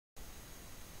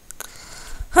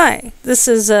Hi, this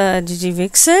is Gigi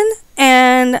Vixen,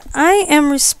 and I am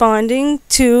responding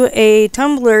to a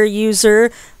Tumblr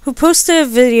user who posted a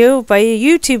video by a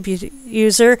YouTube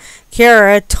user,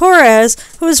 Kiara Torres,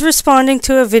 who was responding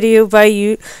to a video by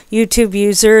YouTube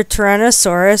user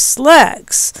Tyrannosaurus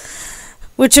Lex,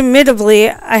 which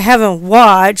admittedly I haven't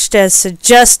watched as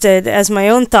suggested, as my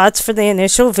own thoughts for the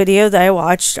initial video that I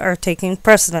watched are taking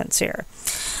precedence here.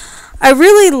 I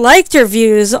really liked your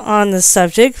views on the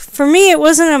subject. For me, it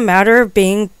wasn't a matter of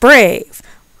being brave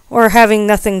or having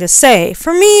nothing to say.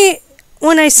 For me,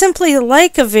 when I simply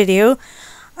like a video,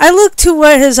 I look to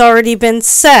what has already been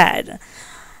said.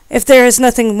 If there is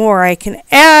nothing more I can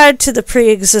add to the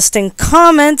pre-existing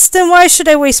comments, then why should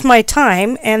I waste my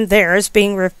time and theirs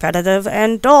being repetitive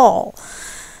and dull?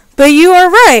 But you are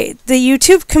right, the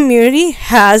YouTube community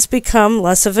has become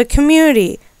less of a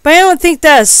community. But I don't think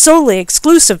that is solely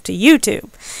exclusive to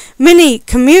YouTube. Many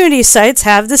community sites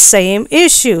have the same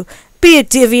issue, be it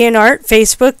DeviantArt,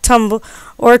 Facebook, Tumblr,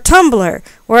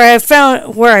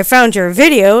 where I found your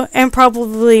video, and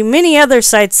probably many other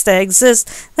sites that exist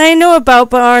that I know about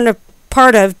but aren't a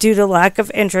part of due to lack of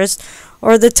interest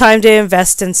or the time to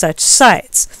invest in such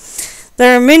sites.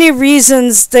 There are many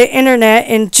reasons the internet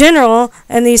in general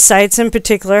and these sites in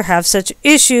particular have such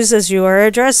issues as you are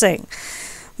addressing.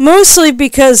 Mostly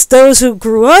because those who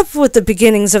grew up with the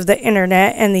beginnings of the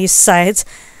internet and these sites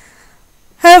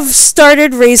have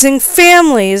started raising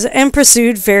families and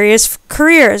pursued various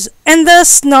careers, and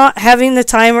thus not having the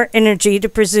time or energy to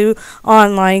pursue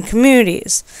online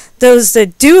communities. Those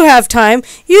that do have time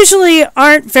usually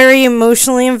aren't very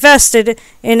emotionally invested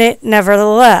in it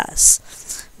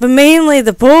nevertheless. But mainly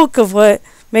the bulk of what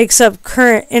makes up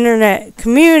current internet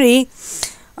community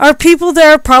are people that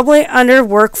are probably under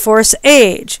workforce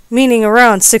age, meaning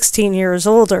around 16 years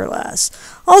old or less.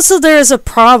 Also, there is a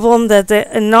problem that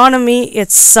the anonymity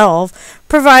itself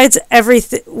provides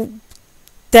everything.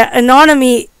 That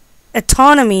autonomy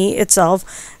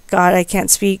itself. God, I can't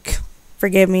speak.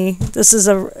 Forgive me.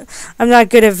 I'm not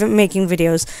good at making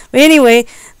videos. But anyway,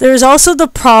 there's also the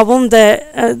problem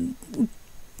that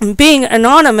being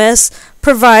anonymous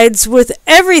provides with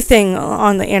everything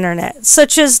on the internet,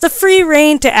 such as the free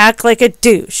reign to act like a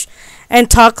douche and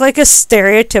talk like a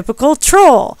stereotypical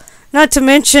troll, not to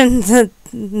mention the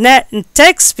net and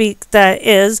text speak that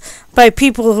is by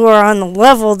people who are on the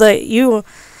level that you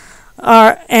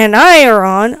are and I are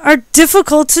on are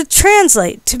difficult to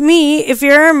translate. To me, if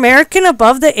you're an American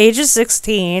above the age of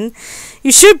 16,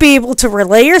 you should be able to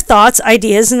relay your thoughts,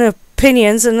 ideas, and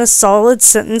opinions in a solid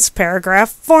sentence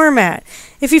paragraph format.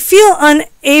 If you feel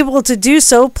unable to do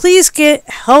so, please get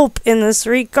help in this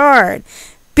regard.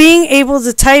 Being able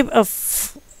to type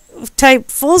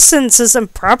full sentences in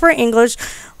proper English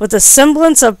with a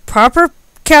semblance of proper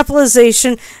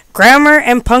capitalization, grammar,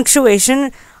 and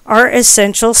punctuation are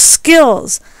essential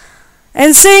skills.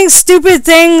 And saying stupid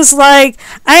things like,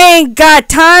 "I ain't got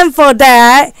time for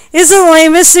that," is the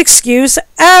lamest excuse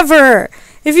ever.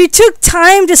 If you took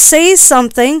time to say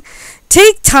something,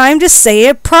 take time to say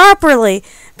it properly,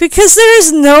 because there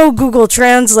is no Google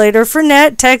Translator for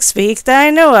net text speak that I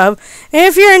know of, and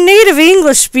if you're a native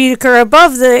English speaker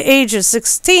above the age of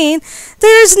 16,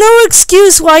 there is no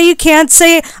excuse why you can't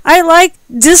say, "I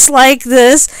dislike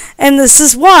this, and this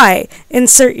is why."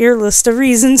 Insert your list of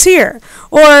reasons here.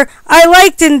 Or, "I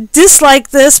liked and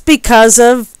disliked this because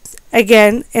of,"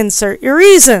 again, insert your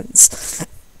reasons.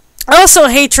 Also,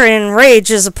 hatred and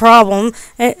rage is a problem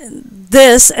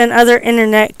this and other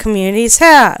internet communities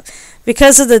have.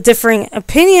 Because of the differing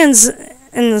opinions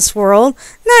in this world,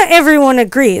 not everyone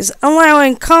agrees.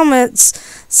 Allowing comments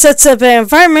sets up an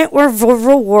environment where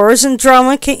verbal wars and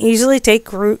drama can easily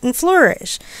take root and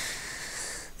flourish.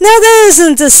 Now, that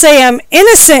isn't to say I'm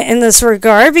innocent in this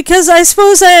regard, because I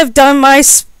suppose I have done my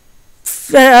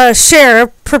share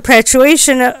of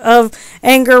perpetuation of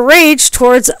anger rage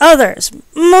towards others,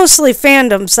 mostly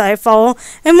fandoms I follow,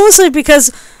 and mostly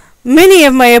because many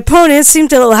of my opponents seem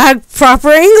to lack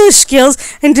proper English skills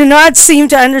and do not seem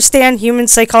to understand human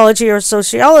psychology or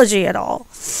sociology at all.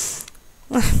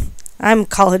 I'm a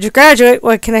college graduate,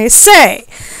 what can I say?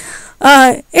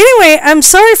 Anyway, I'm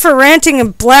sorry for ranting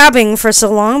and blabbing for so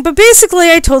long, but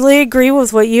basically I totally agree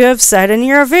with what you have said in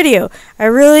your video. I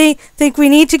really think we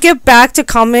need to get back to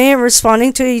commenting and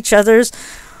responding to each other's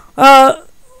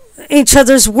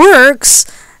works,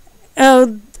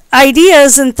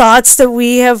 ideas and thoughts that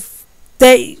we have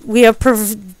this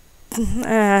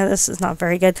is not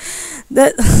very good.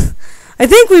 I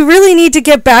think we really need to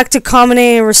get back to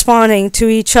commenting and responding to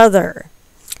each other.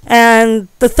 and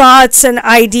the thoughts and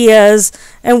ideas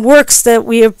and works that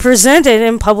we have presented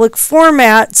in public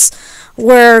formats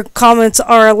where comments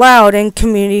are allowed in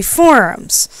community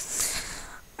forums.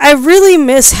 I really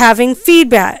miss having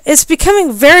feedback. It's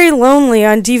becoming very lonely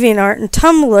on DeviantArt and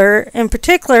Tumblr in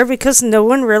particular because no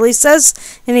one really says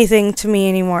anything to me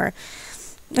anymore.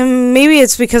 And maybe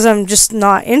it's because I'm just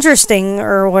not interesting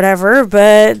or whatever,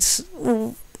 but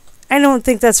I don't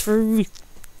think that's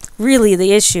really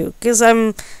the issue, because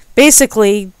I'm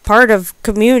basically part of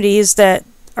communities that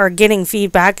are getting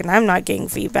feedback and I'm not getting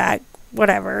feedback,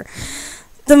 whatever.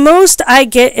 The most I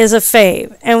get is a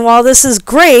fave, and while this is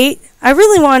great, I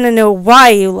really want to know why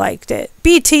you liked it.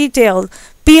 Be detailed,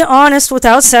 be honest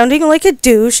without sounding like a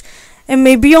douche, and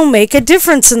maybe you'll make a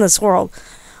difference in this world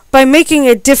by making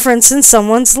a difference in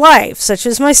someone's life, such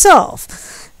as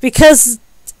myself. Because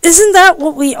isn't that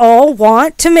what we all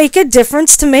want? To make a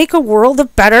difference, to make a world a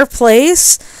better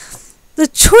place? The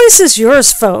choice is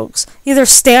yours, folks. Either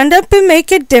stand up and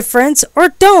make a difference, or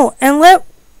don't, and let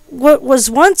what was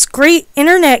once great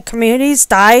internet communities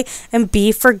die and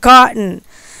be forgotten.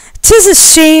 'Tis a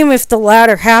shame if the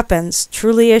latter happens,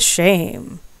 truly a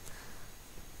shame.